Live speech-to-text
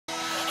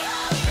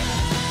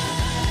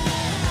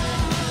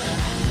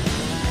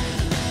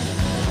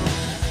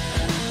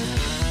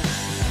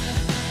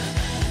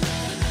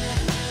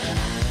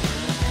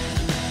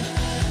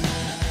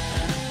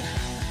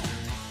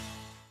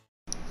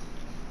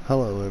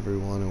Hello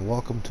everyone and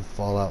welcome to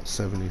Fallout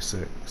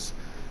 76.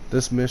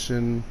 This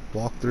mission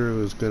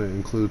walkthrough is going to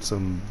include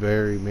some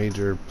very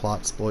major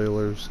plot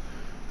spoilers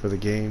for the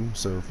game,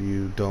 so if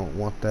you don't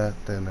want that,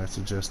 then I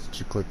suggest that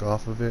you click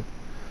off of it.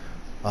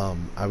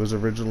 I was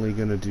originally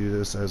going to do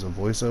this as a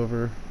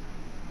voiceover,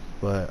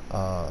 but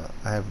I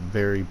have a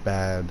very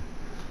bad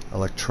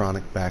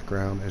electronic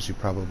background, as you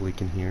probably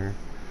can hear.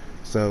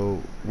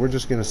 So we're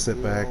just going to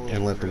sit back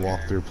and let the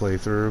walkthrough play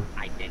through.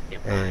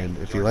 And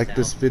if you like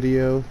this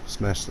video,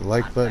 smash the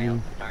like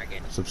button,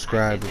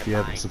 subscribe if you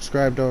haven't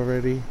subscribed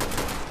already,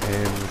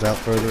 and without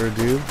further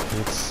ado,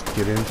 let's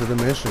get into the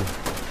mission.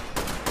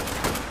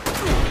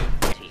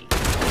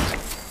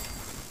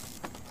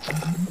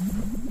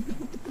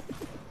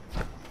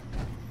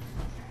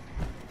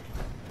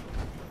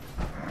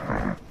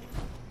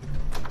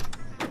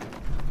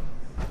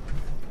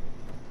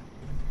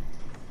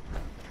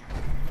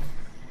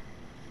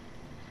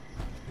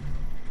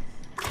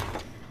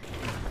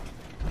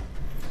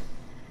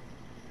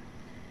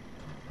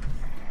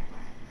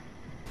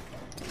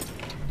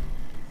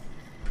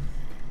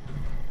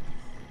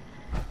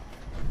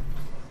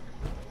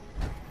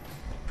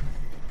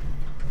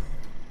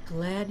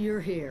 Glad you're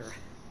here.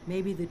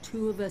 Maybe the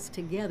two of us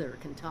together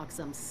can talk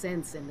some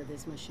sense into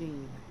this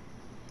machine.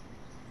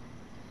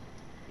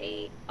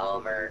 The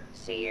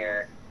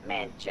Overseer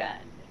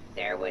mentioned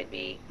there would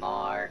be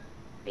more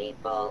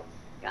people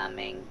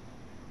coming.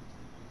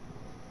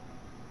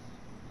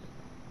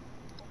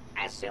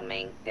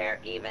 Assuming there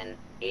even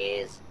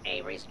is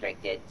a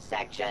restricted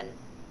section,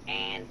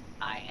 and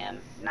I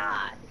am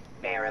not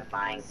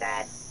verifying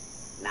that,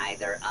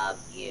 neither of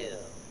you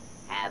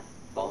have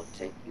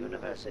Baltic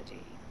University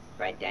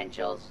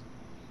credentials.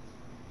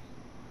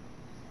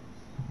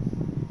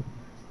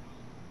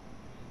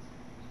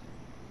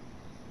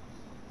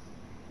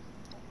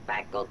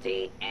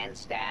 Faculty and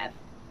staff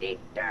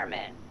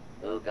determine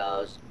who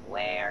goes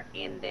where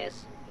in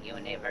this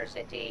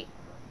university,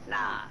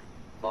 not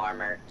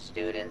former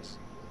students.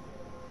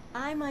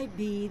 I might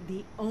be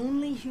the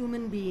only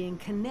human being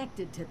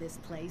connected to this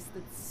place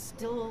that's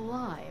still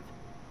alive.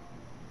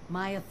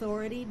 My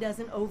authority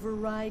doesn't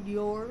override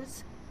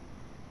yours?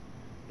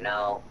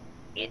 No,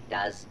 it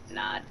does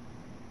not.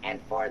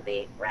 And for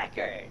the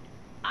record,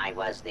 I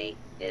was the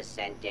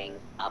dissenting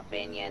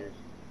opinion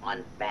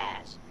on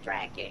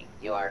fast-tracking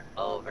your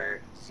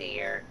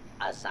Overseer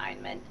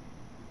assignment.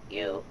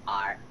 You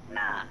are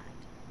not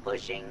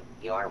pushing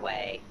your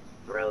way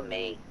through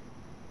me.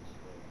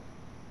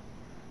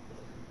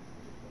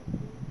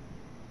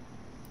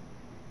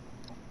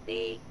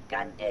 The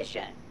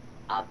condition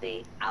of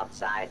the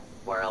outside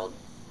world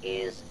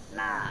is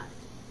not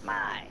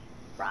my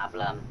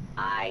problem.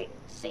 I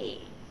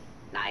see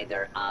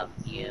neither of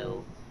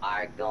you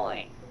are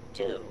going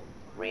to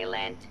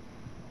relent.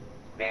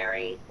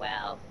 Very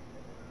well.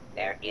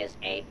 There is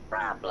a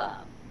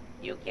problem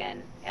you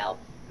can help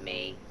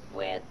me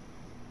with.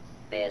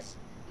 This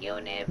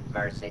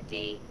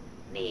university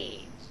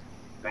needs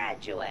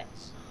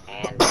graduates,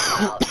 and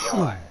while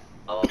your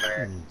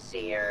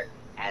Overseer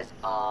has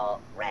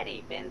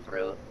already been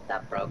through the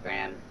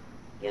program,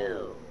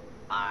 you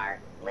are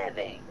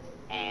living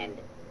and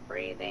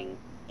breathing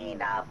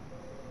enough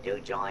to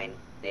join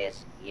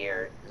this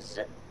year's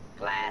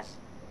class.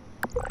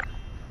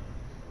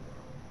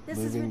 This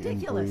is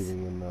ridiculous.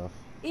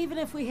 Even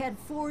if we had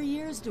 4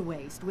 years to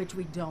waste, which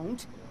we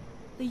don't,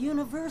 the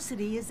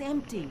university is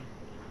empty.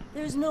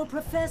 There's no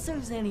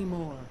professors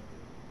anymore.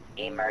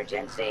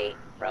 Emergency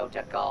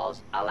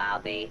protocols allow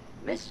the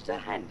Mr.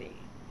 Handy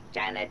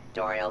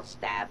janitorial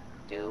staff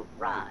to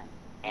run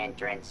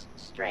entrance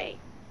straight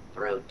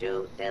through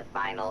to the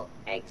final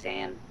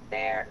exam.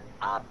 Their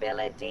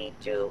ability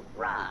to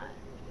run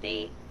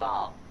the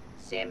fall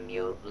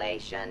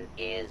simulation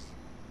is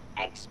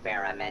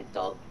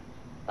experimental,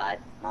 but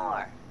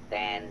more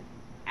than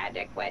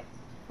adequate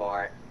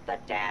for the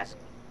task.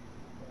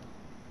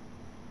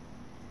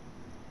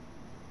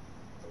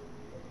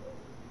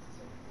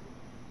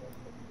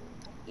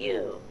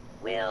 You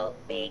will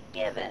be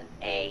given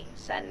a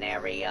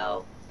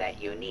scenario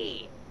that you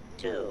need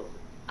to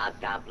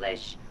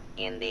accomplish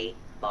in the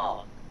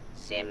bulk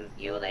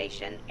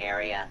simulation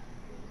area.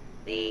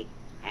 The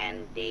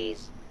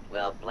handies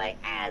will play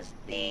as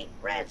the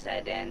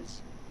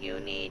residents you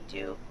need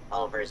to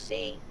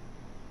oversee.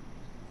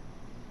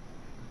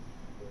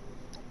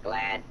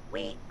 Glad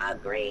we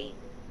agree.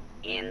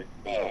 In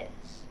this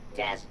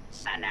test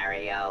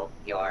scenario,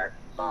 your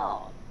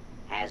vault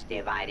has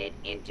divided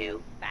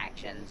into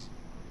factions.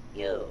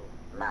 You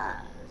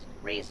must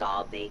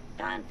resolve the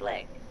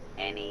conflict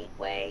any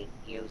way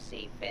you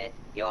see fit.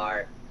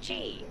 Your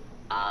chief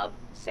of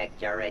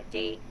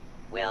security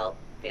will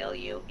fill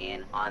you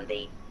in on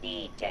the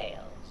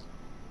details.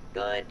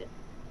 Good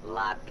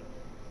luck.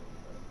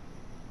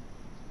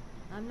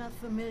 I'm not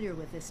familiar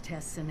with this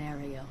test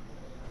scenario.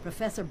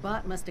 Professor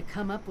Bott must have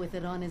come up with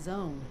it on his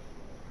own.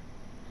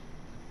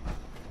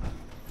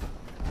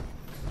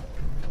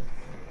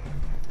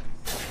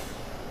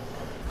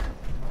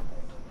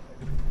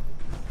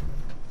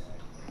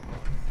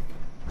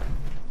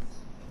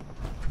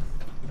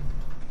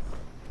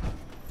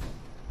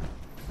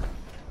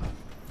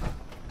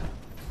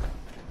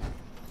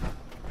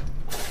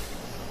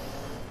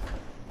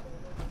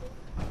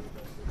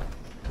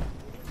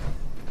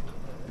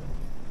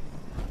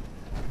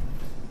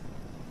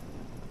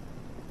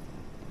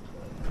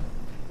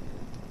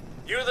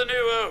 You the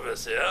new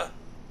Overseer?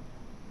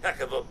 Heck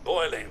of a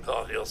boiling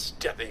pot you're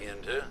stepping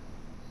into.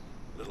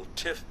 Little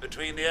tiff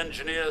between the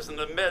engineers and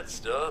the med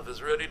staff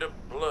is ready to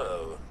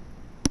blow.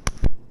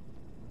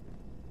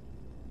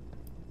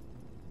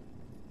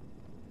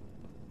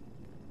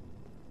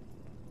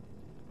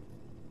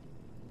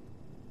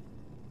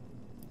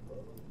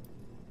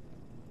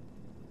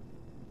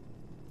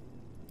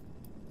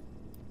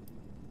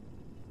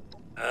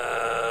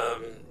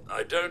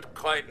 I don't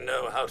quite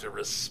know how to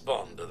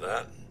respond to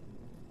that.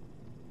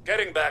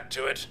 Getting back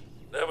to it,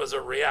 there was a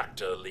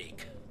reactor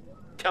leak.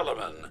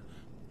 Kellerman,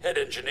 head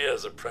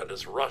engineer's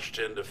apprentice, rushed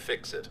in to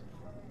fix it.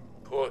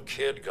 Poor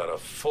kid got a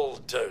full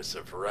dose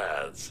of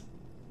rads.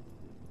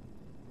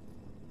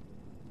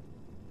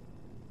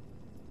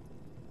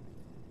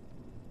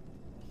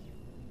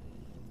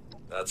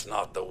 That's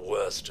not the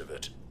worst of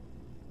it.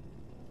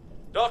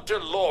 Dr.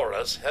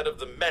 Loris, head of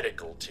the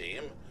medical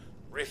team,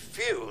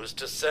 refused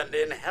to send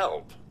in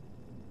help.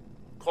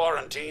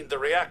 Quarantined the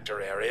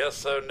reactor area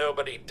so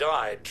nobody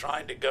died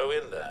trying to go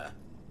in there.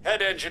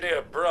 Head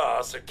engineer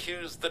Brass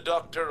accused the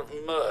doctor of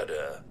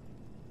murder.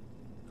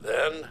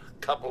 Then, a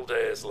couple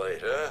days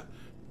later,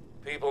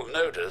 people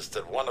noticed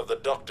that one of the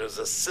doctor's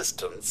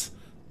assistants,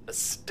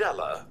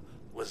 Estella,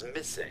 was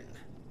missing.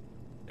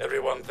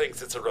 Everyone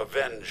thinks it's a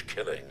revenge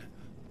killing.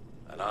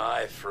 An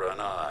eye for an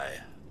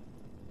eye.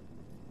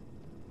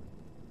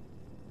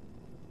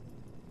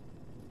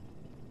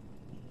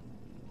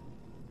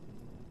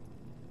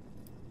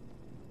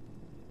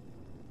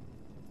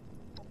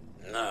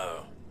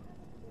 No.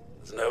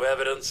 There's no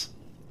evidence,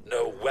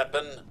 no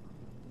weapon,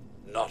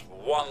 not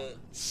one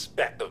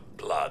speck of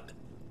blood.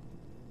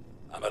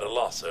 I'm at a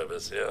loss,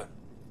 Overseer.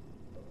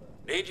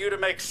 Need you to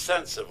make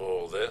sense of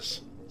all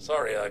this.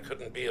 Sorry I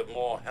couldn't be of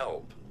more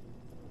help.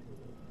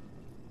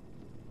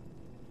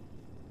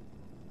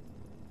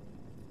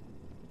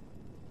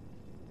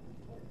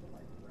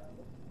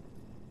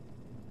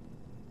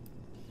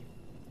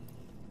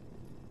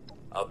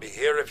 I'll be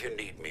here if you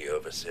need me,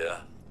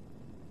 Overseer.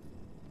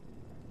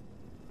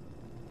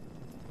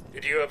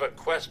 Did you have a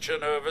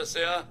question,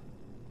 Overseer?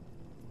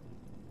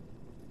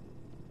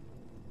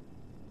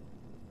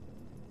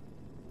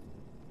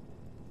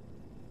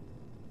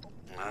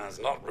 It's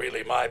not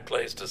really my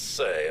place to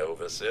say,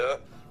 Overseer.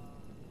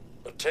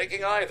 But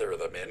taking either of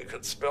them in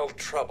could spell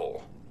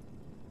trouble.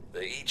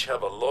 They each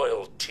have a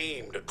loyal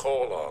team to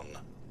call on.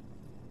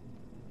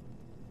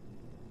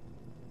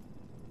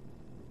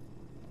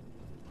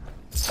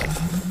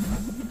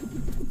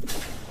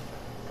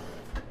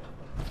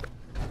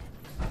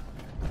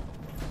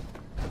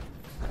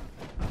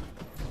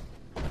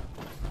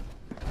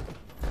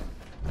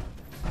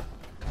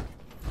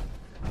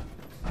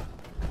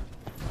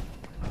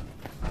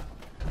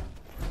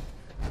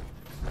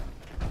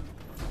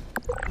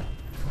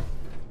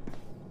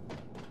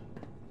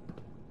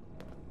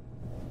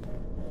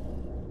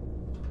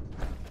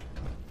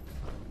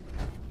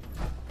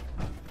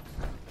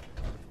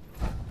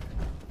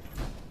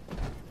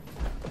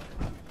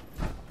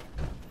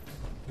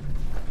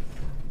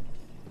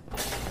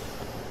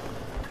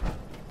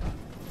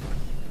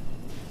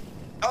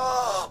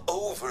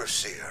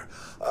 Overseer,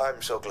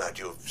 I'm so glad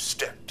you've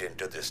stepped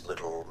into this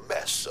little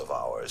mess of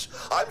ours.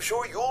 I'm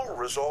sure you'll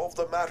resolve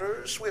the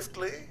matter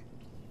swiftly.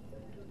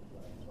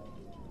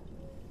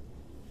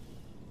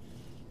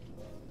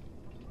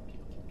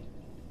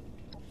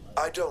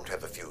 I don't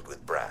have a feud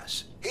with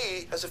Brass.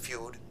 He has a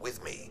feud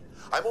with me.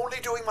 I'm only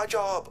doing my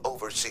job,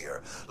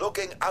 Overseer,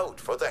 looking out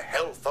for the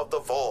health of the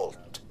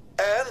vault.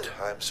 And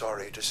I'm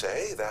sorry to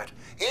say that,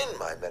 in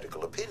my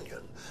medical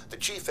opinion, the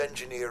chief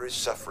engineer is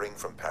suffering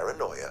from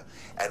paranoia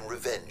and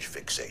revenge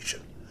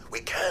fixation. We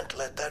can't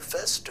let that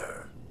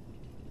fester.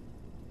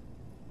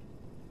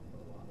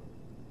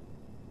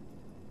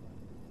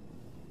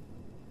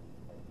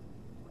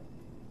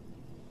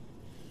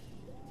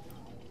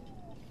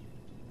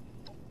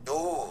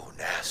 Oh,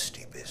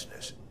 nasty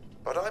business.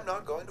 But I'm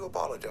not going to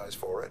apologize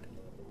for it.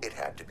 It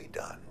had to be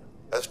done.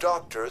 As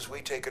doctors,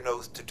 we take an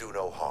oath to do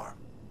no harm.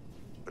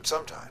 But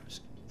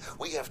sometimes,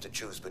 we have to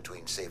choose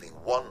between saving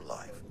one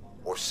life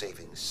or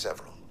saving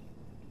several.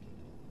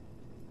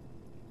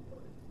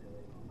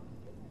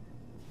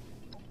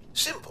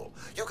 Simple.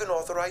 You can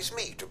authorize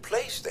me to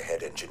place the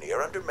head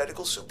engineer under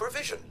medical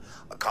supervision.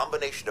 A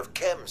combination of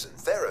chems and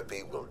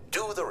therapy will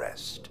do the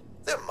rest.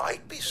 There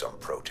might be some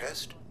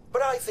protest,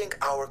 but I think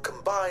our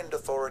combined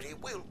authority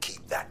will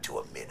keep that to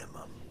a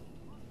minimum.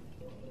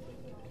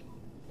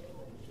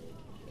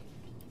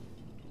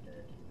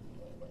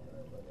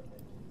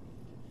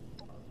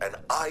 An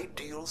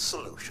ideal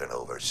solution,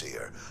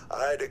 Overseer.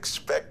 I'd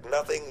expect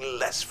nothing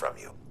less from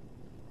you.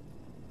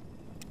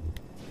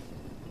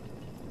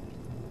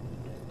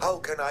 How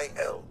can I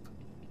help?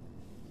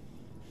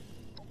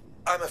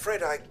 I'm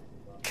afraid I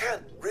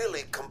can't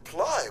really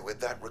comply with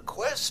that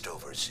request,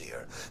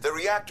 Overseer. The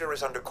reactor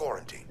is under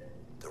quarantine.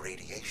 The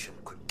radiation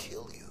could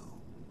kill you.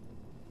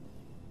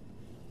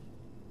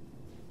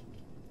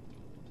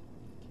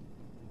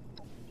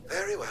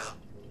 Very well.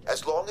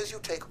 As long as you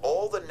take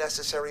all the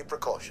necessary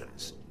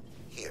precautions.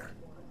 Here.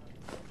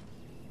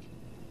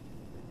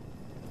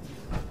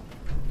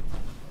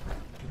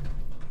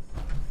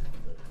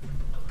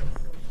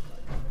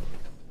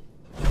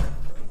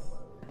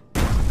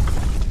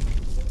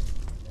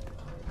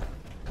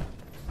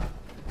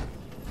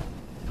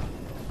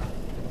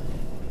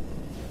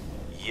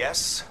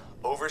 Yes,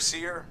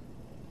 Overseer?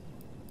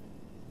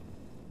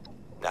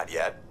 Not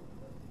yet.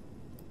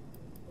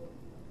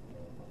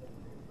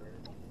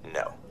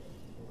 No.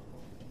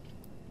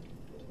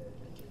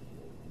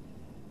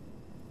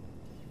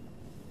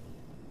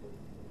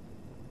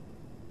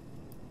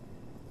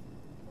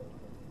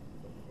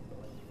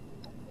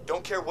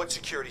 Don't care what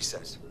security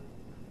says.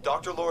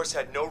 Dr. Loris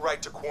had no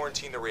right to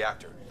quarantine the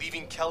reactor.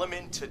 Leaving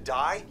Kellerman to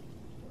die?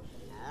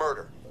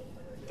 Murder.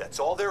 That's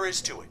all there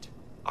is to it.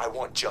 I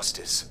want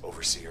justice,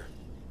 Overseer.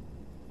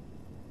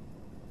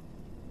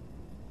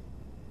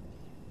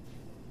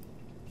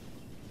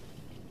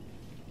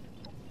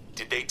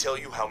 Did they tell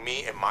you how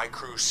me and my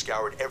crew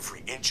scoured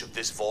every inch of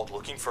this vault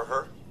looking for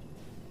her?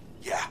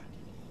 Yeah,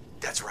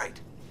 that's right.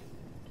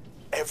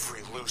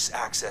 Every loose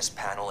access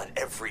panel and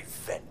every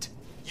vent.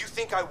 You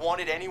think I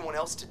wanted anyone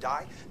else to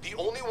die? The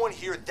only one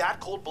here that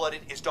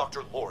cold-blooded is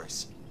Dr.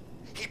 Loris.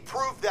 He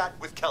proved that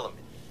with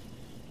Kellerman.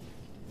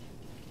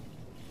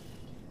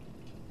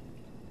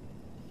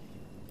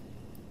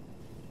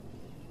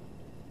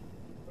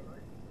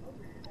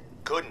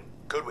 Couldn't,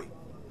 could we?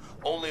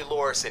 Only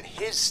Loris and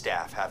his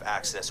staff have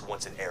access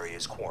once an area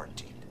is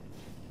quarantined.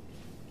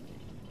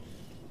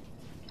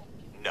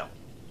 No.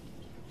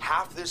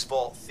 Half this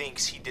vault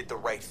thinks he did the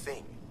right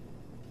thing.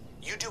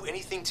 You do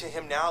anything to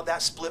him now,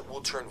 that split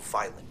will turn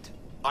violent.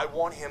 I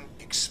want him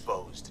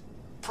exposed.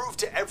 Prove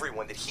to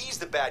everyone that he's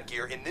the bad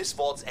gear in this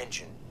vault's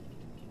engine.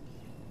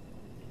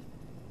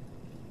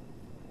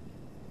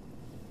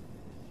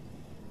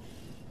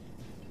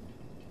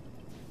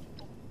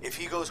 If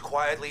he goes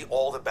quietly,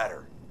 all the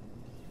better.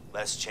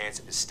 Less chance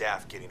of his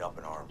staff getting up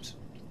in arms.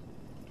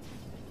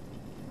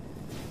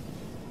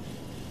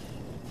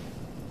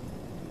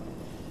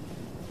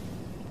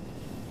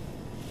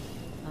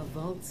 A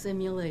vault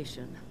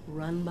simulation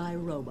run by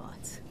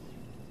robots.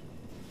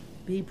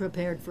 Be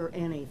prepared for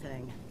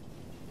anything.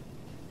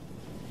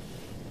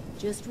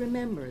 Just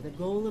remember, the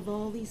goal of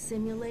all these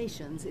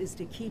simulations is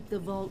to keep the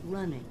vault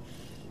running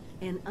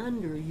and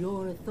under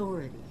your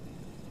authority.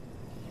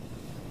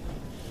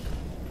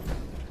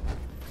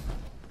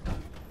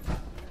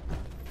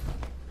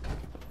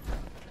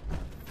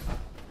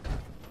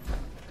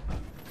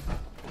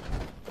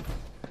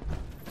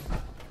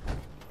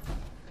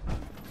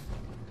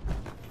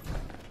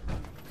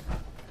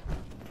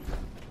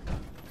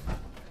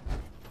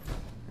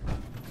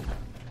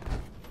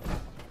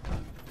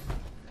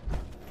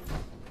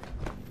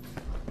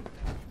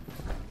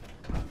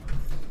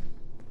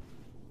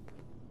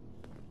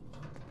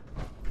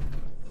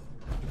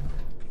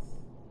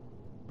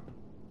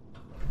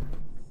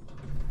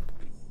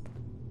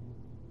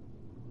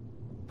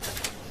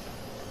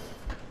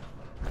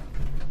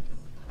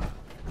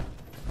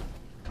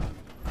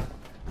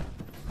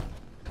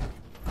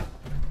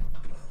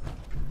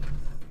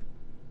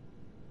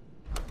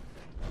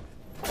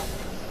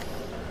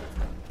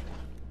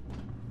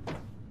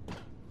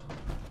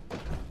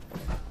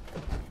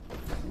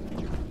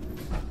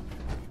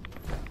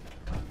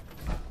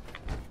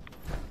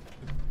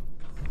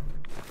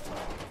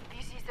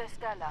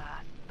 Stella,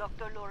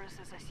 Dr.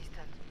 Loris's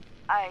assistant.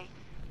 I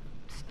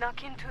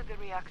snuck into the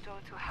reactor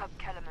to help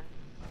Kellerman,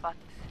 but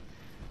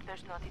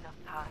there's not enough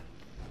time.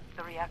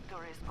 The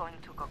reactor is going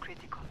to go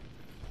critical.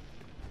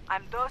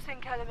 I'm dosing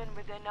Kellerman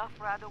with enough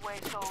right away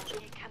so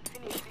he can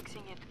finish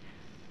fixing it.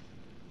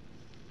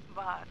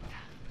 But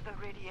the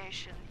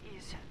radiation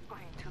is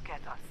going to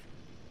get us.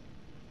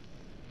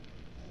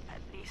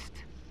 At least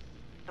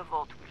the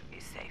vault will be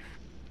safe.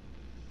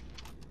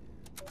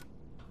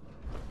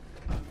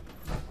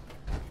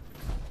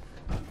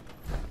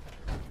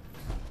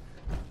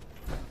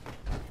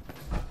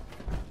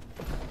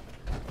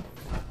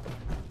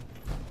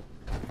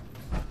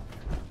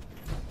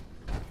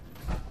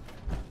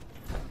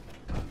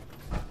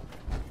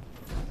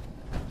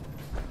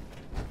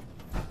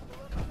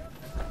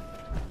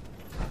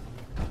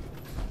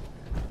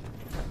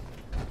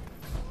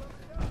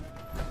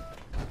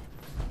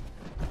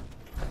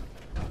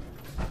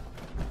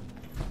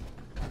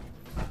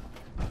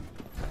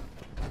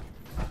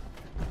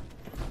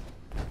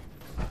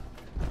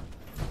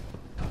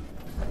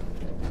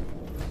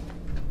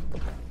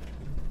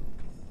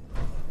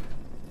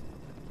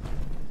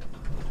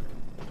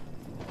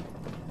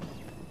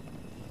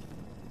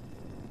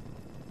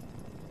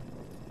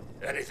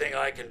 Anything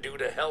I can do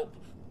to help,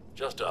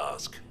 just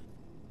ask.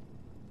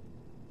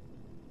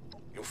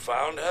 You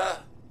found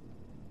her?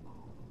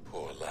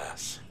 Poor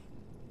lass.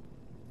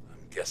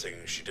 I'm guessing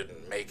she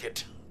didn't make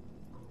it.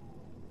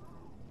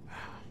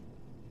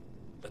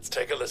 Let's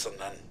take a listen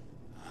then.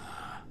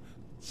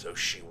 So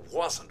she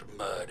wasn't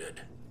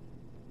murdered.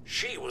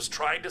 She was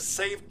trying to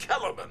save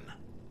Kellerman.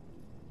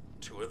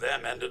 Two of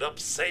them ended up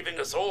saving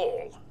us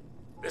all.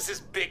 This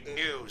is big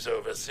news,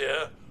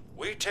 Overseer.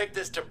 We take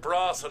this to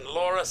Brass and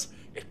Loris,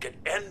 it could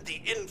end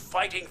the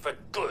infighting for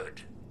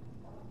good.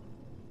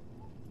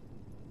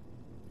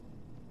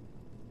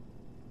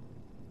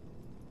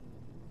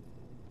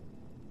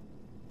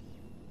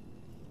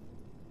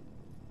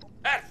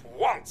 At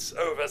once,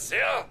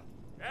 Overseer!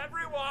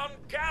 Everyone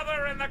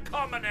gather in the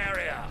common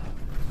area!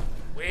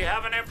 We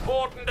have an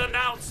important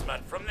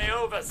announcement from the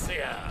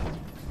Overseer.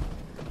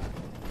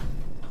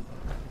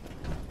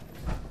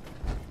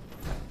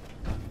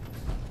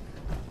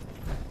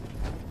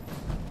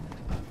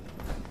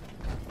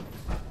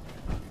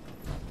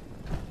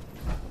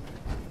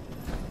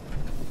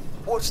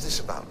 What's this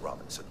about,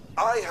 Robinson?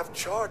 I have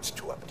charts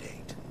to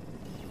update.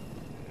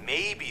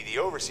 Maybe the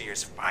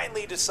Overseers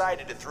finally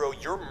decided to throw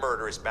your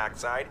murderous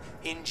backside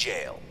in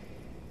jail.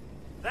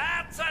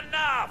 That's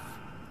enough!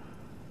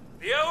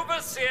 The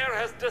Overseer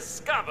has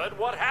discovered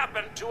what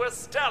happened to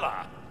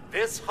Estella.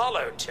 This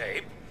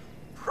holotape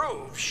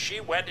proves she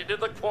went into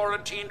the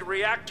quarantined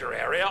reactor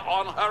area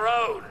on her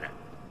own.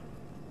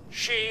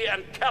 She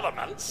and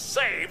Kellerman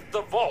saved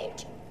the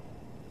vault.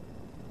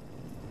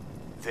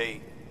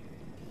 They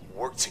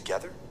work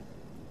together?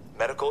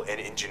 Medical and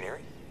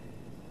engineering?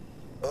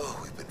 Oh,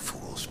 we've been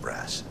fools,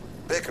 Brass.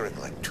 Bickering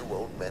like two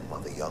old men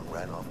while the young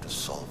ran off to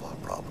solve our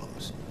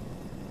problems.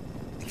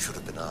 It should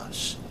have been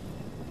us.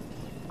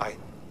 I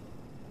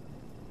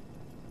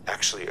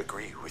actually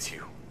agree with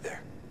you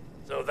there.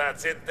 So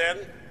that's it then?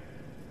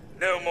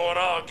 No more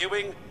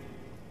arguing?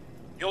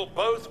 You'll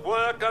both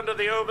work under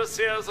the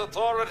Overseer's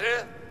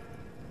authority?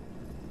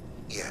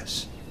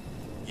 Yes.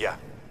 Yeah.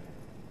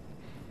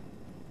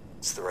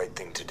 It's the right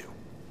thing to do.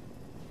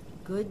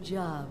 Good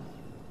job.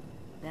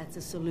 That's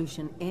a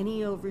solution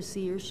any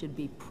overseer should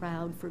be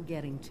proud for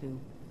getting to.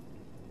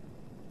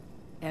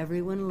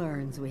 Everyone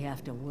learns we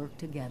have to work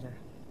together.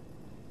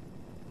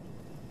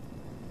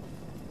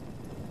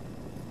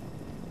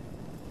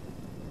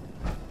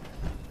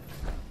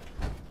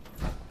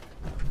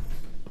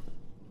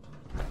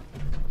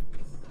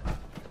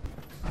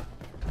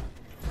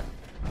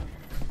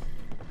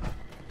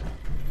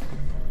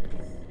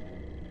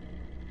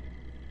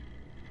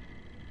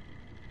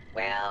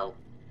 Well,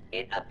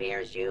 it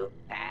appears you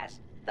passed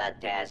the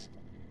test,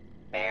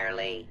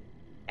 barely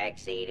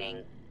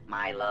exceeding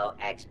my low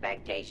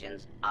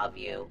expectations of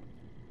you.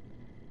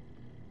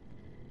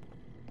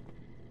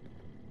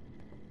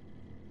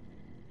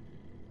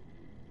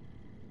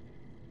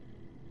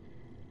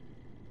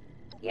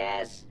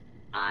 Yes,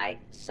 I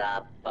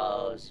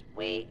suppose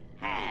we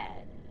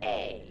had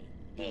a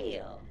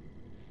deal.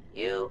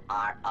 You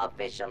are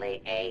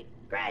officially a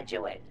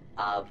graduate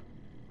of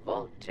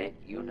Voltech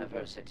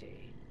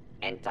University,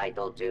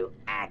 entitled to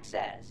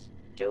access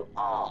to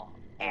all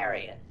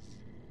areas.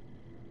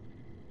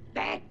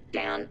 Back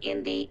down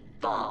in the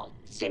vault,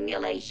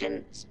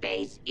 simulation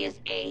space is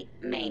a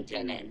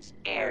maintenance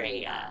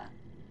area.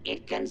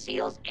 It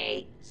conceals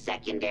a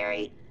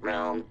secondary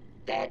room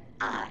that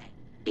I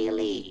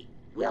believe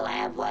will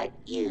have what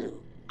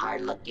you are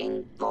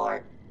looking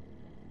for.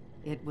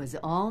 It was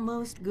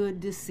almost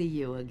good to see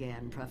you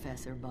again,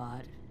 Professor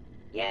Bott.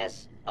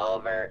 Yes,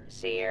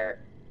 Overseer,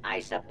 I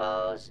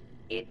suppose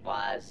it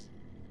was.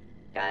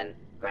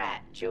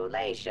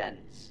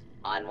 Congratulations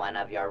on one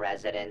of your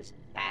residents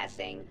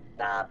passing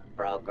the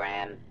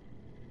program.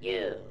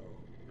 You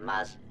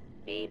must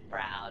be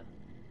proud.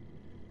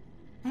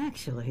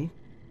 Actually,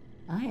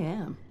 I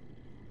am.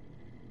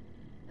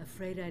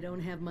 Afraid I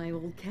don't have my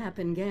old cap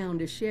and gown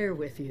to share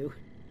with you.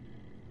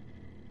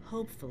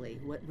 Hopefully,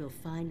 what we'll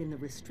find in the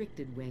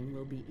restricted wing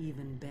will be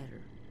even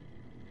better.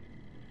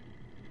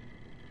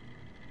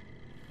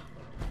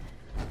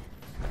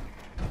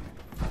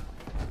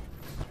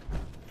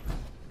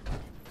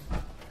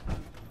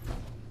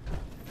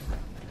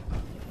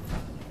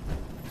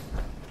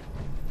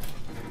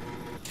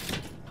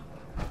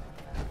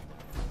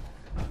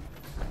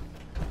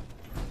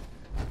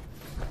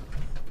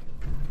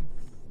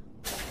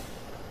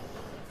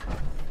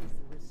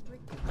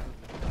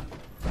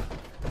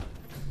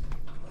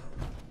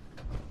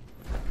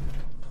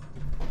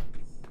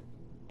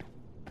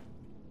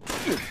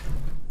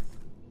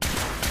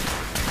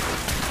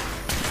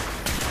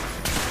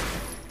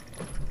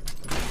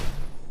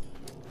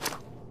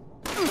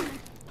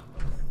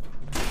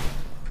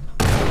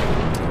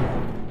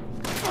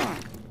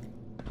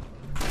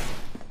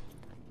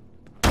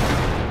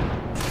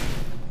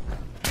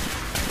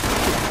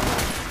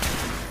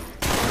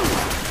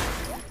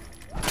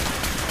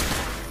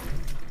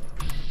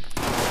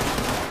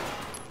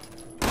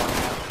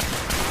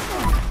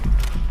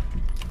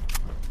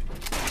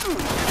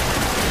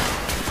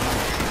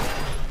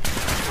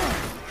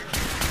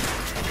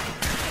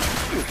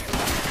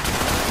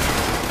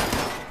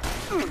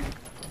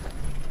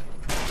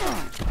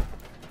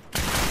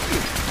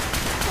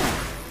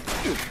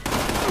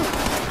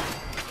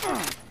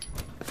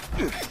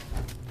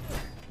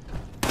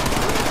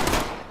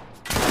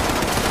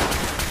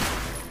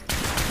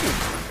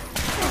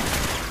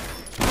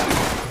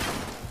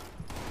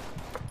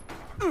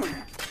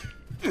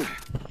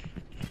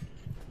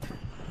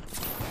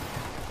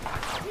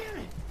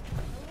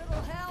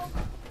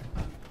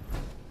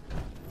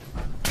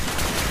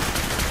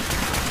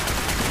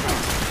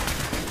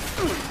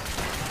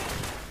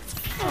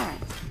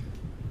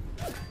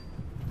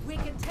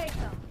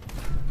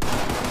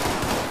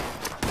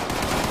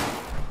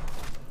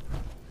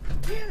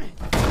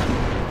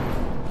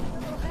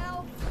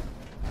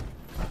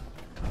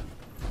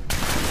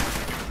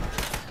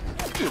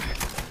 Another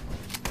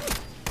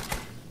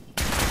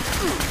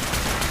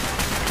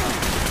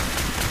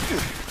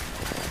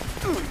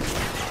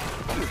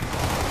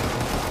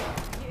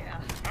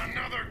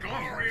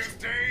glorious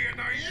day in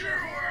the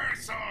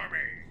U.S. Army!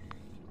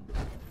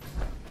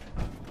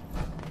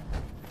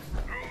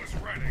 Who's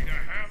ready to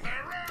have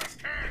their ass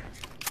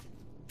kicked?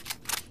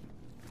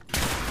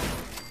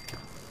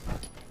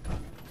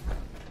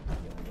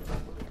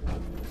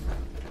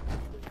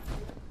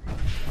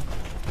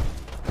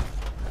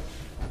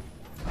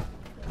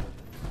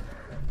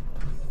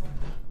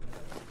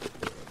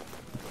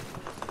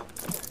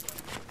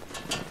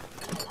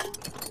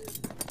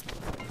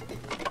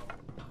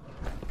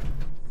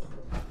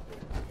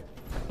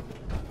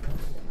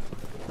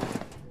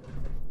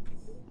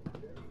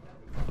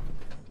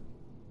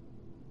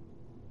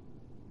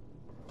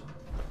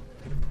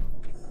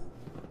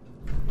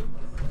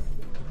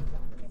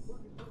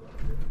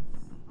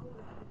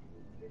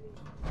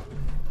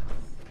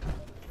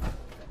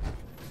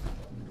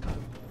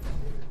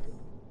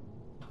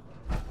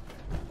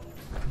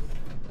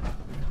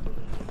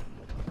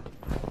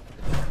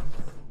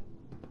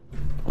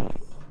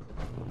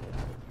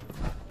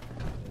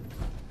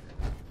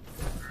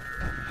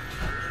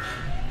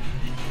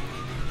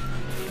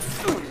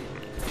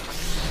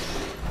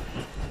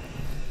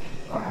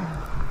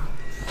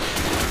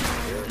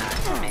 Do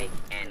not make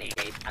any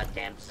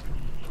attempts,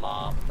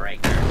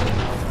 lawbreaker.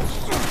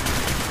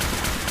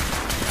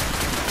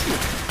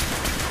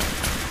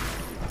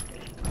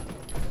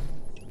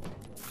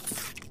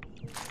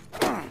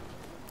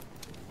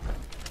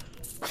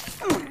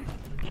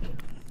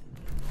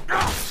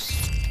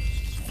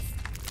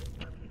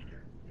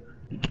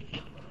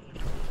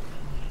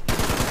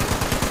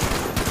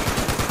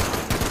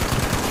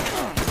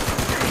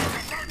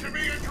 About to be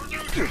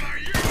introduced to the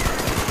U.S.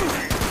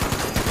 Army!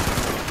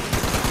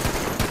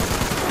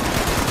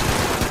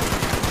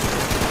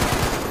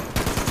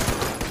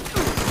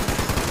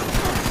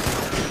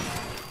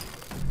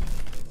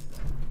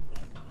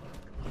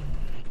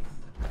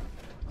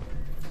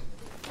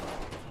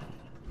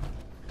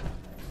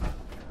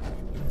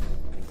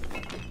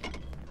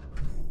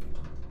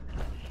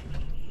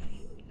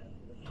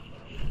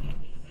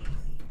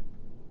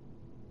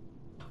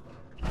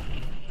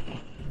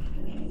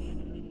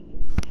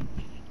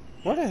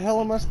 Where the hell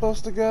am I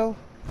supposed to go?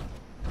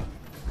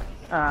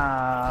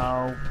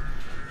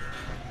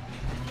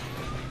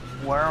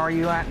 Where are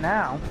you at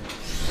now?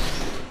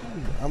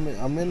 I'm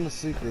in the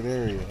secret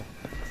area.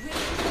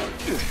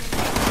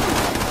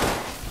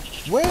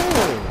 Where?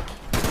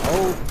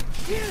 Oh.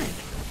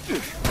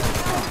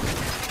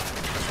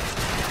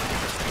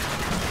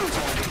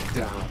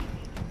 Down.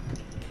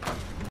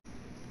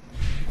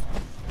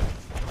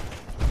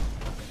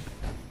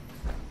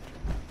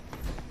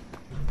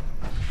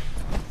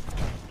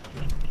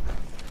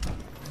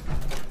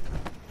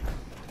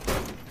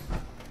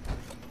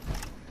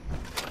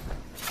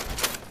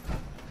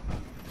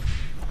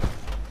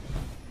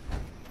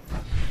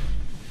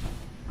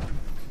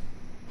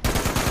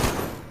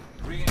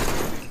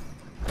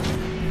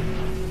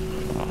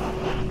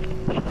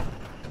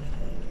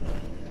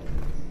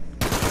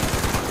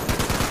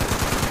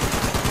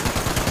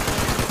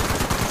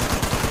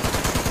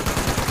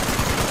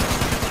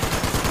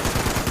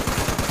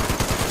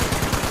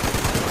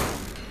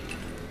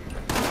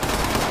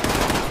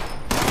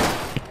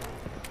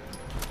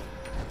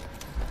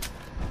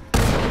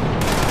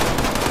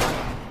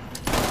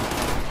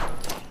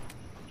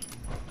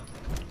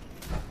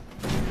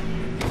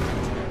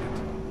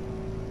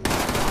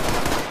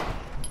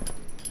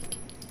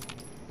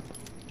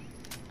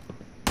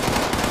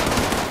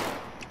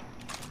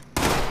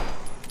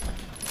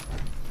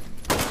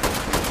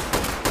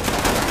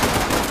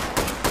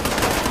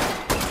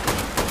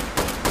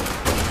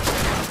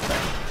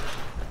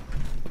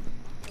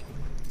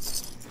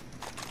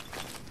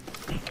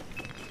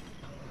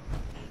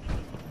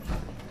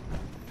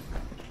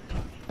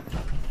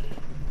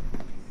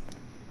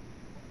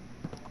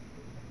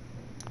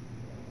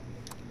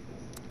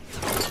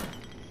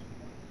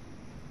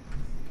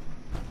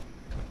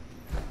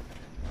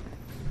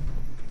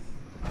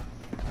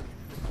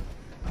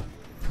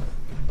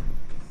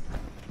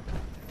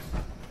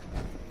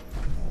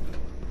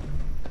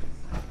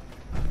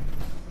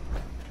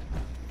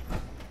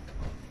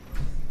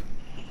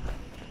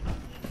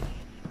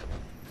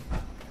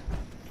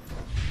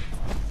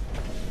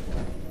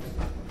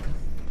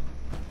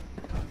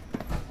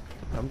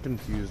 I'm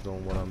confused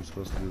on what I'm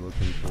supposed to be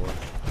looking for.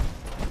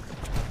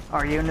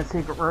 Are you in the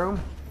secret room?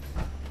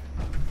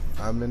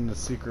 I'm in the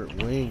secret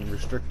wing,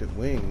 restricted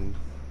wing,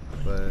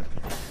 but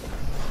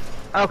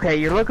Okay,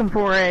 you're looking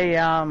for a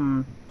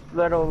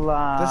little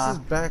this is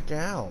back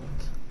out.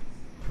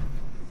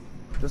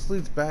 This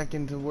leads back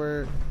into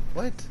where...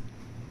 What?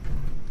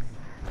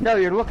 No,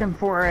 you're looking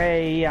for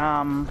a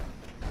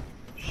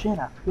shit,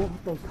 I forget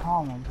what they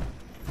call them.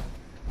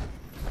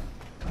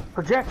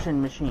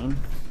 Projection machine.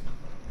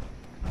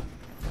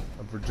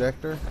 A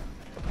projector?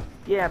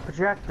 Yeah,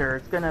 projector.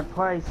 It's gonna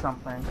play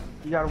something.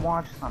 You gotta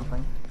watch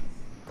something.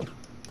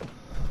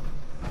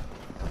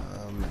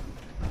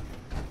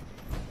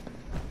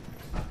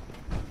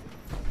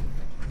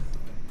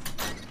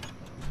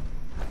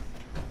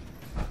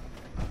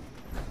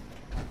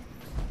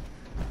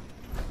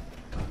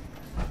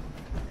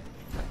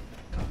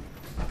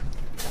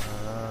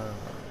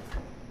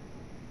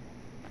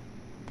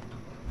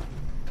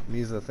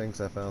 Misa thinks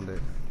I found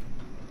it.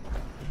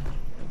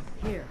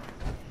 Here,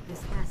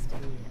 this has to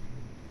be it.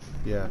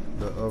 Yeah,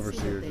 the See what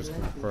Overseer they just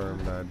left confirmed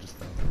behind. I just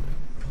found it.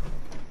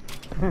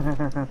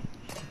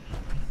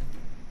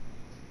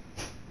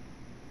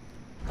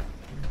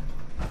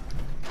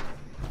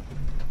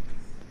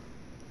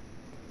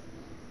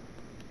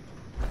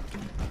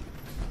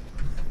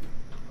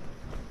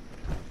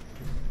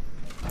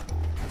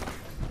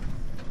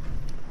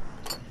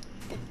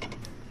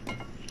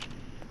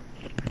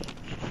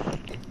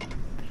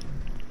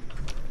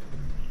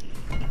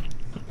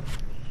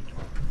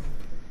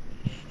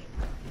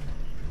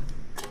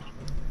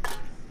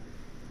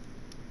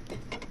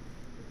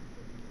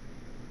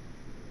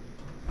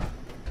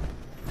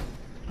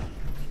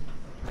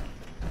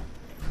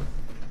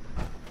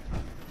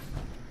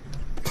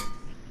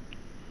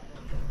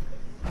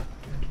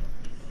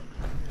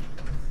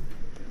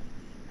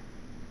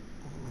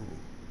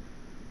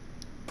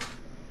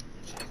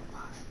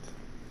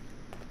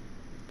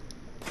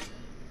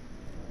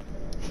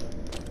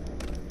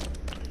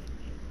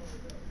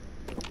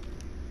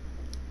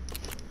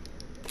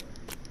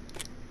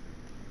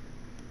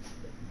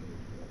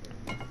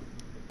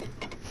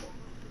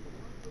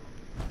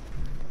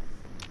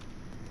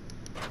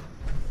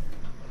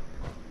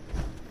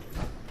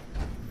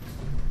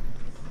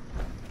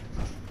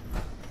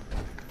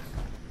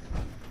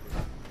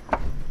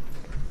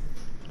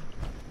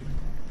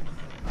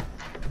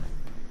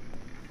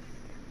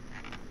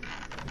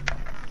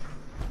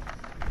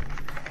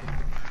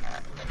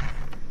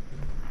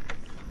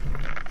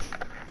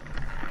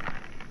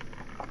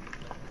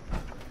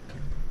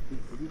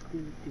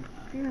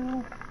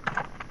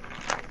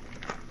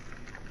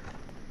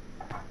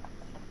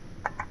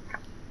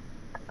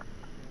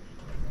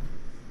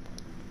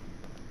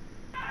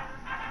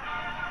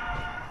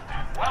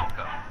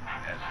 Welcome,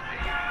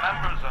 esteemed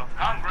members of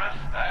Congress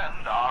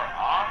and our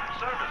armed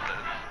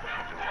services,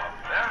 to a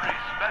very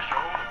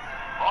special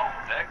Vault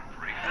Deck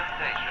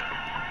presentation.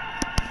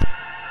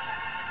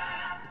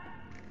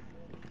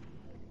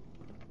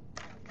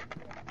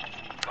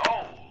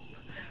 Gold.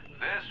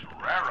 This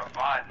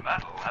rarefied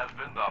metal has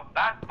been the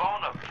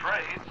backbone of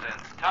trade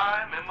since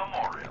time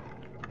immemorial.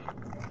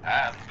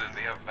 And in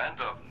the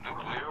event of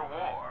nuclear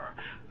war,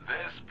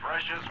 this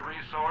precious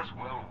resource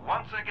will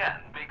once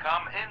again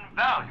become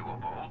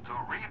invaluable to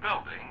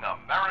rebuilding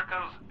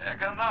America's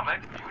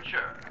economic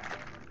future.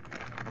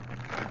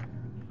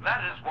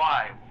 That is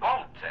why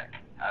Vault-Tec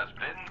has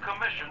been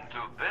commissioned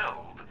to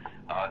build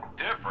a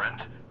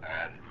different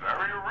and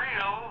very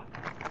real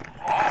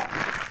vault.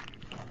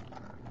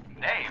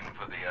 Named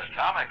for the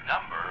atomic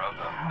number of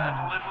the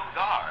metal it will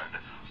guard,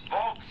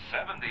 Vault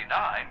 79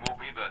 will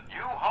be the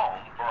new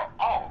home for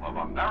all of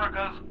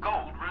America's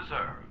gold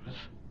reserves.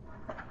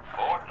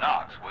 Fort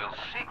Knox will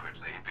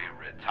secretly be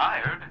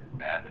retired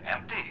and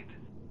emptied.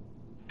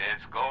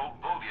 Its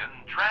gold bullion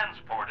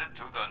transported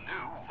to the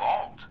new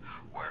vault,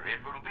 where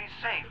it will be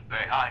safe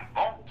behind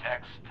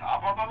Vault-Tec's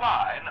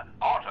top-of-the-line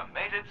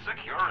automated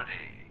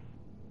security.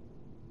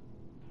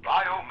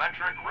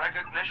 Biometric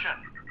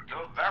recognition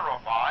to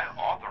verify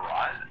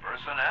authorized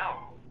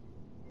personnel.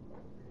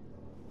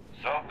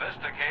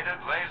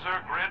 Sophisticated laser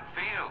grid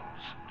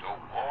fields to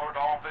ward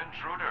off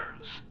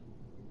intruders.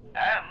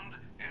 And,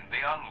 in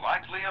the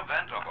unlikely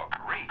event of a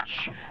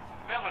breach,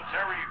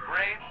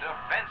 military-grade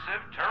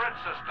defensive turret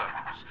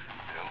systems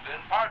built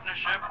in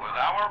partnership with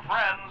our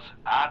friends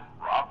at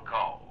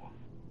Robco.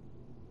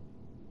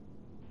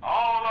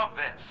 All of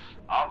this,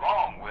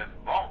 along with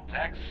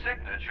Vault-Tec's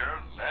signature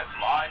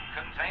lead-lined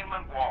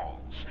containment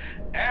walls,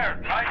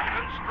 airtight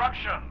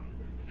construction,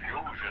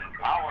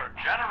 fusion-powered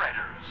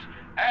generators,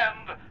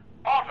 and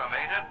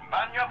automated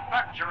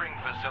manufacturing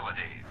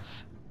facilities.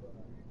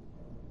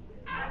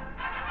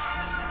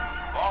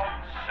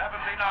 Vault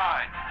 79,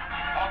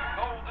 a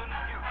golden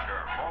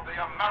future for the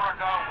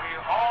America we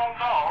all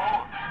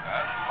know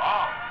and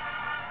love.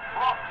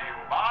 Brought to you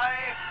by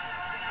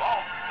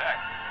Vault-Tec.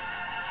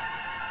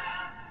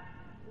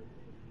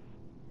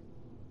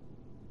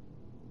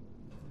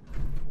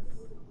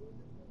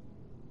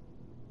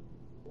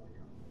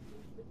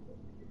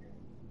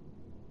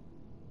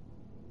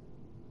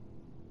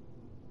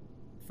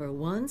 For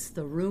once,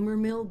 the rumor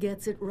mill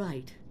gets it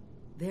right.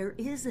 There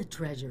is a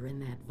treasure in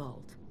that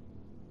vault.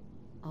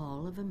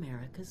 All of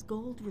America's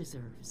gold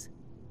reserves.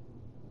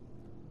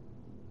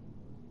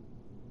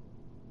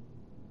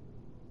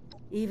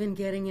 Even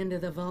getting into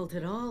the vault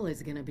at all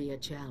is gonna be a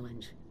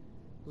challenge,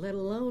 let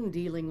alone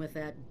dealing with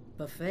that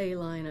buffet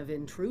line of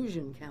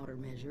intrusion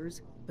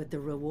countermeasures. But the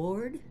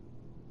reward?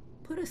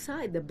 Put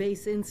aside the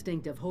base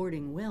instinct of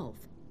hoarding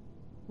wealth.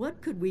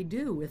 What could we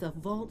do with a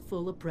vault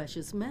full of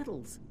precious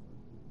metals?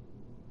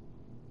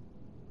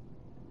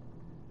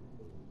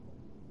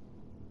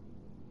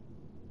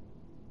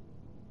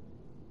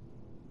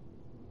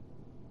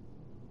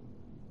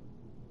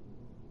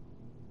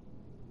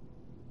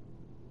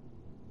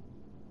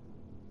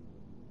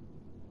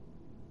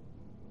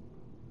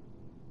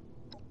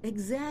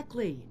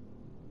 Exactly.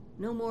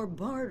 No more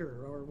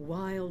barter or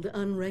wild,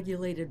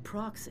 unregulated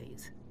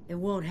proxies. It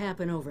won't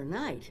happen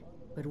overnight,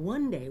 But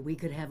one day we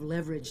could have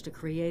leverage to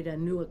create a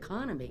new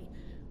economy.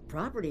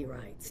 Property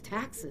rights,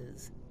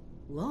 taxes,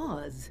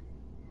 laws,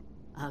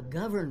 a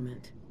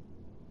government.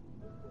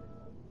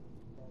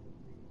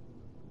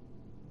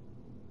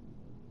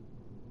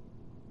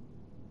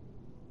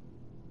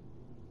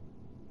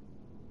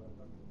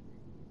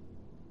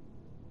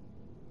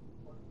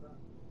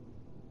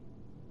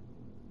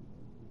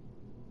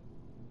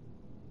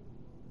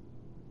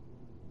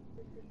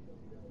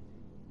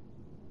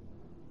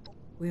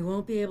 We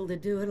won't be able to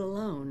do it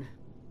alone.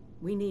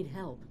 We need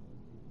help.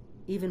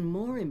 Even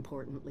more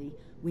importantly,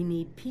 we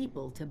need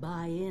people to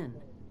buy in.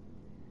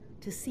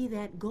 To see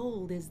that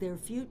gold as their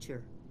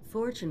future.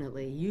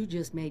 Fortunately, you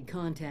just made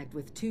contact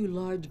with two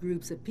large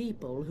groups of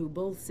people who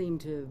both seem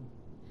to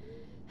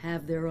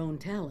have their own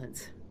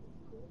talents.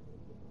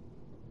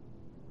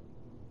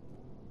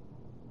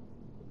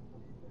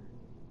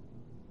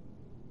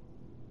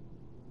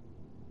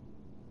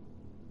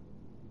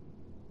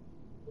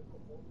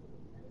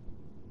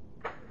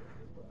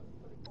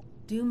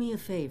 Do me a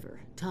favor,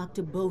 talk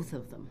to both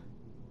of them.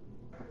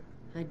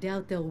 I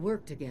doubt they'll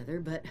work together,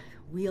 but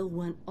we'll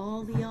want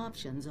all the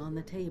options on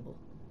the table.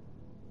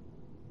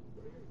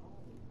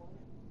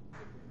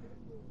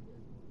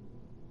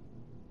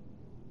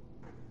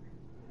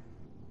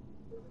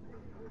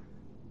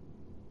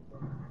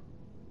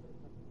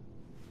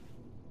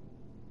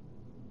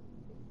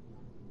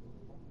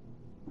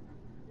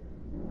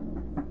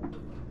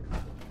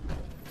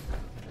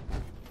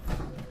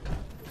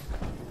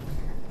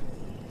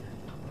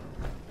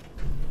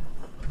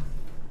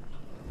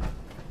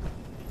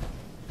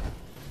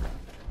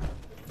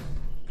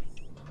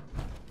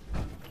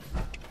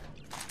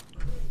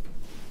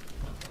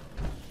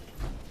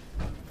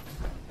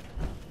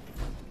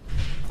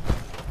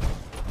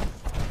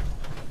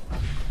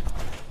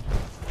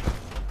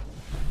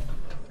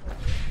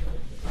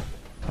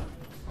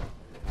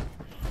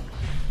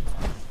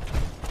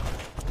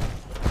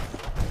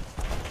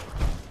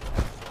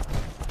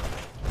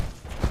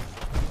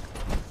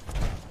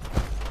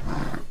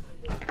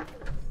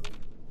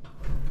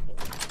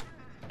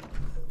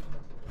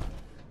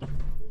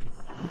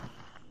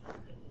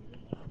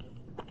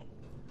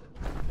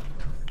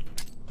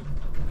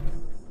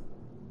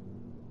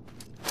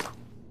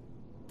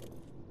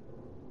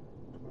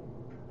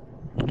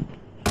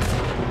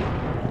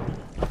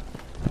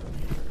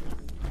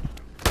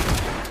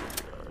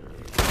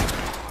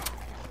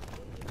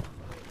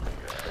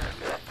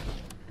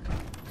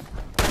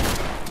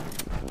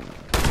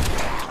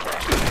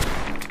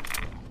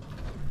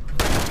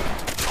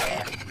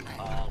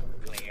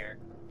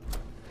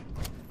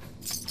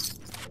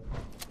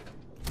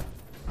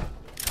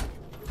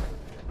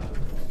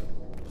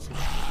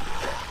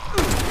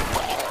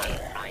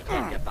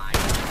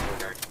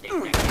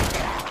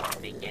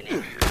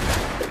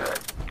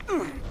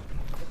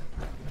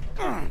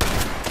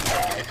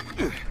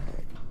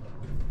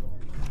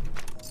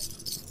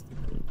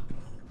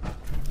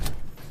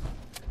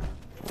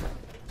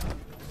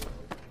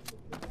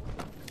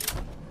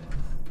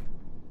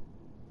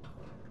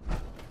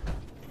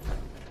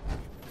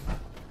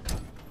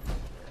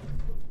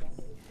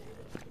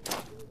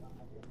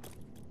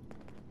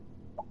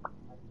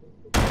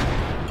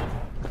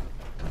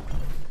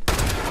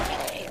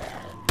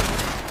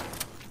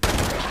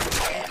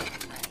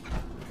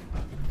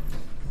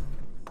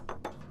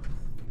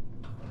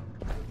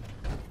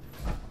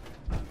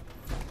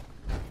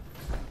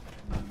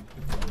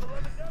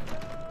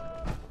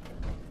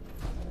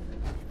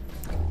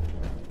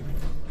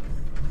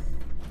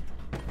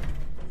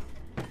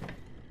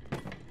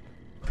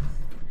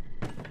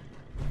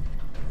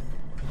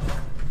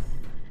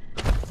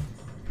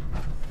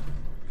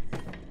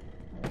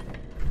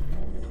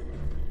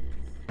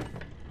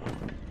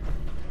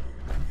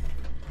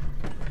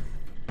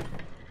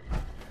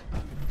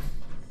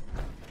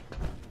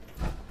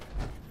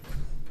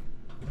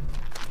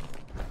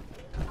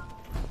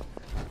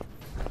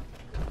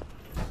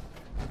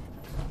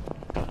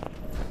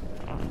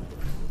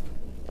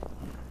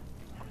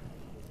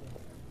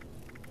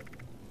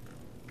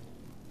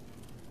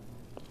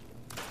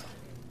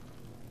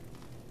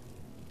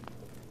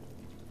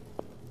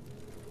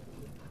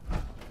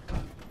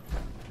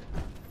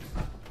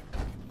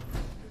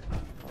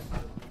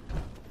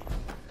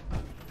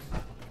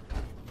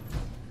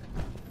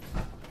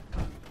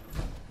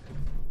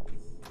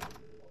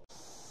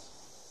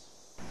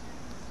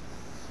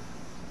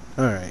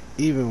 Alright,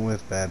 even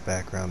with bad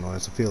background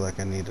noise, I feel like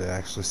I need to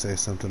actually say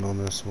something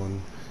on this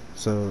one.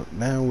 So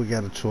now we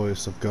got a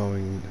choice of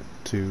going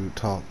to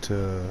talk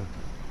to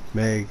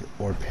Meg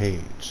or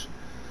Paige.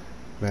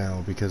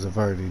 Now, because I've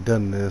already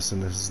done this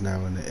and this is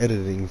now in the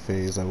editing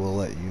phase, I will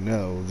let you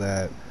know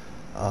that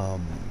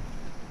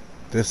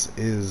this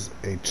is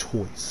a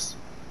choice.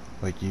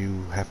 Like,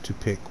 you have to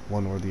pick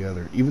one or the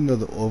other, even though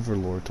the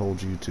Overlord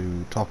told you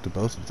to talk to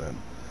both of them.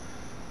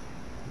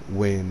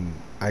 When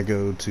I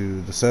go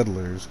to the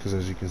settlers, because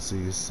as you can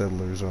see,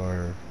 settlers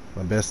are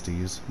my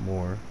besties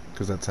more,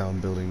 because that's how I'm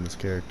building this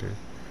character.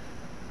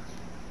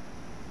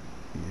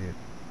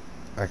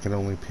 I can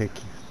only pick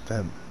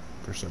them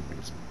for some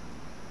reason.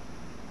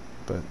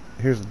 but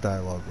here's a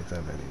dialogue with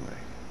them anyway.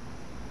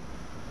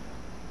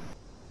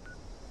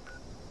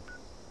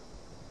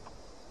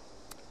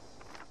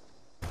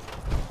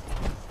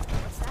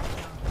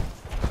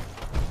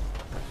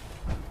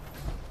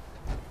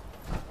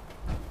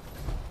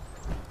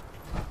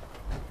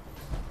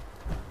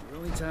 The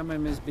only time I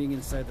miss being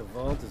inside the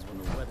vault is when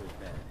the weather's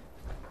bad.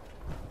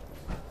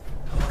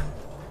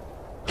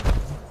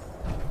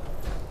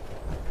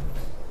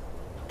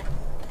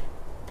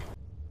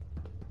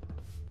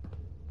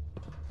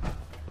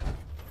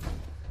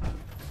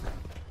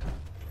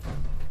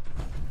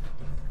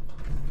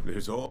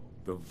 There's all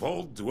the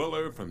Vault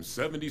Dweller from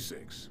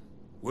 76.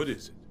 What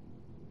is it?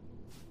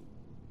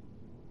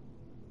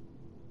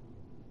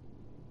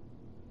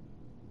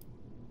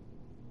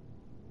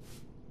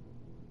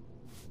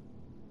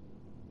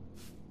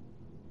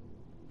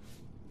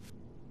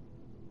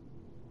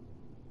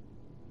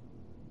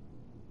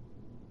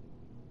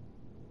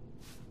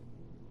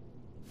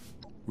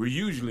 We're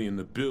usually in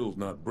the build,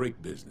 not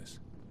break business.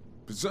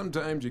 But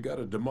sometimes you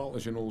gotta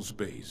demolish an old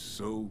space,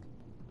 so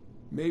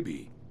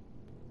maybe.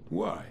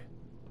 Why?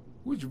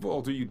 Which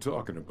vault are you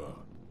talking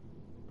about?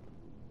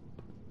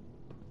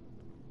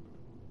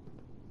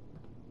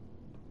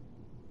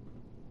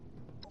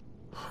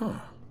 Huh.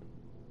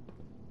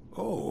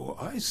 Oh,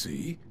 I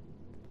see.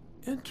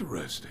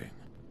 Interesting.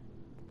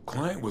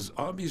 Client was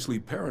obviously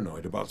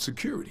paranoid about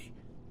security.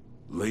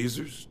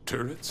 Lasers,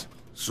 turrets,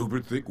 super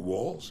thick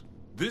walls.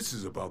 This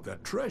is about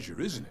that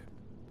treasure, isn't it?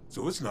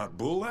 So it's not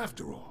bull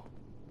after all.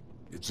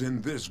 It's in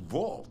this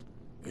vault,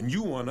 and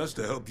you want us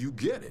to help you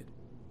get it.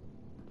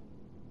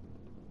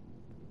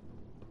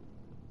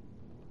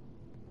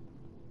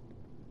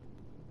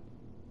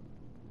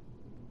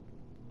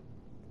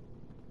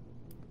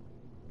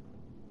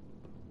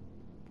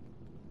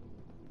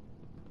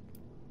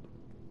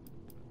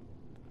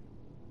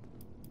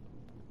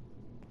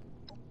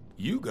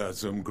 You got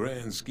some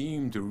grand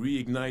scheme to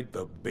reignite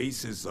the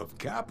basis of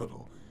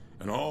capital,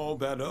 and all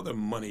that other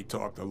money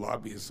talk the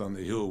lobbyists on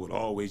the Hill would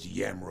always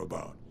yammer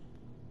about.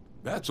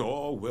 That's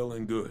all well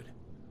and good,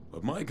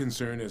 but my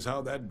concern is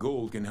how that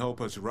gold can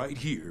help us right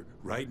here,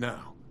 right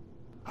now.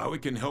 How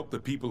it can help the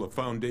people of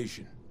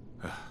Foundation.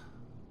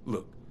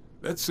 Look,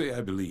 let's say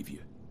I believe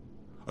you.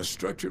 A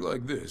structure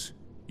like this,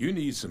 you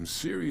need some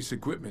serious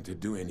equipment to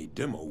do any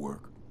demo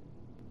work.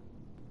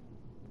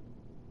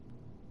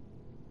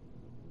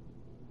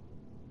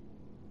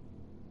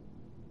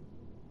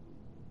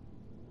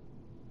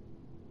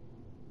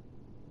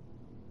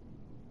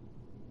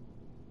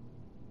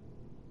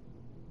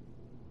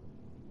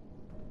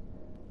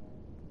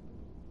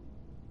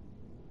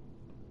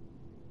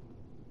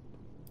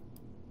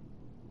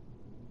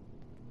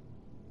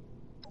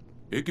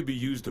 It could be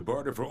used to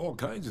barter for all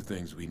kinds of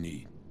things we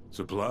need.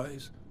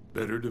 Supplies,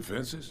 better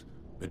defenses,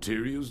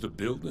 materials to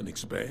build and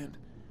expand.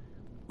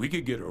 We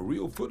could get a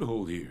real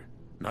foothold here,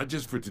 not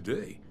just for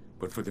today,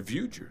 but for the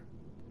future.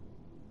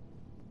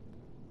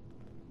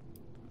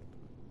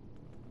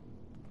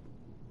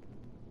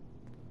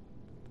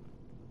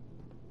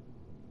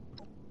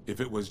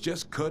 If it was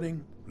just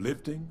cutting,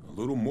 lifting, a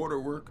little mortar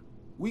work,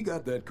 we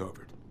got that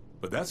covered.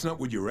 But that's not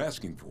what you're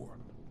asking for.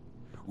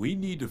 We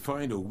need to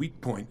find a weak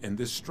point in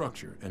this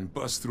structure and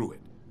bust through it.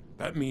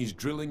 That means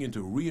drilling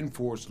into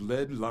reinforced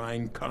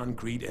lead-lined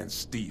concrete and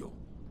steel.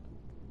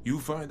 You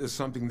find us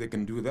something that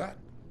can do that,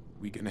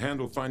 we can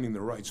handle finding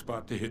the right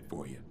spot to hit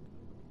for you.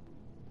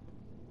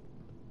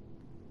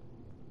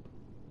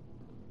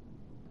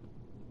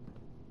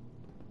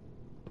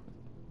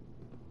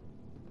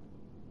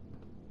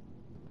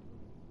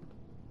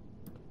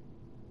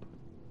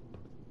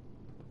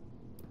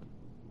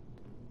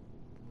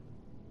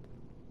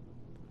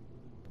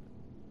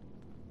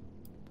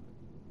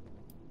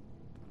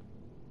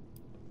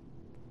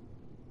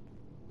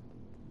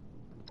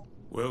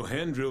 Well,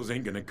 hand drills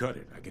ain't gonna cut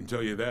it, I can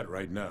tell you that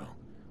right now.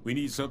 We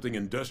need something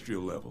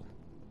industrial level.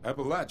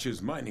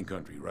 Appalachia's mining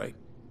country, right?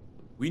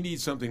 We need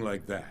something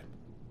like that.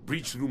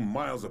 Breach through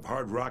miles of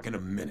hard rock in a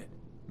minute.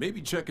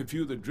 Maybe check a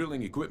few of the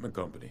drilling equipment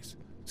companies.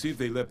 See if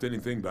they left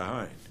anything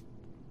behind.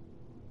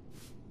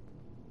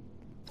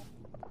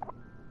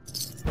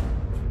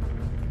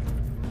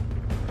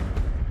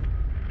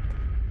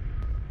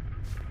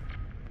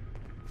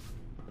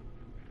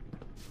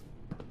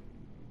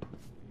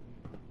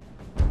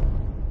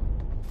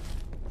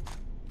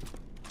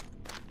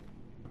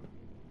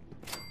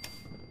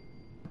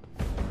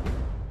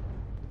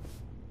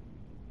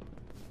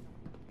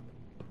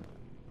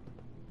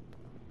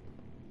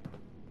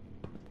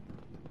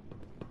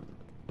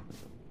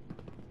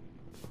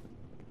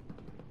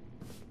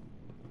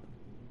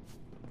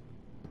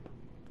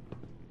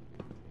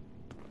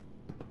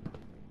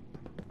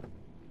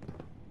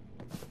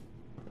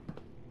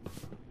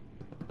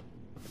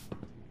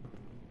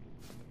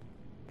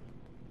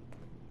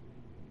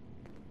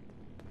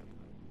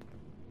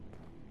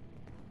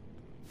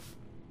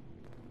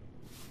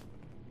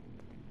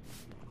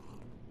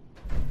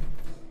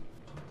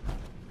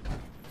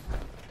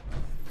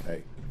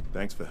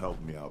 Thanks for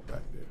helping me out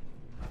back there.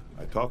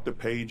 I talked to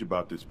Paige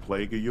about this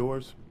plague of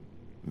yours.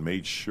 and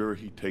made sure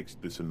he takes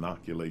this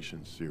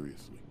inoculation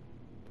seriously.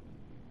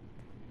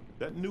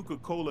 That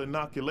Nuka-Cola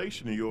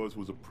inoculation of yours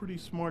was a pretty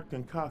smart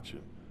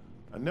concoction.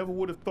 I never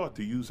would have thought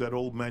to use that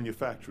old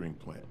manufacturing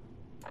plant.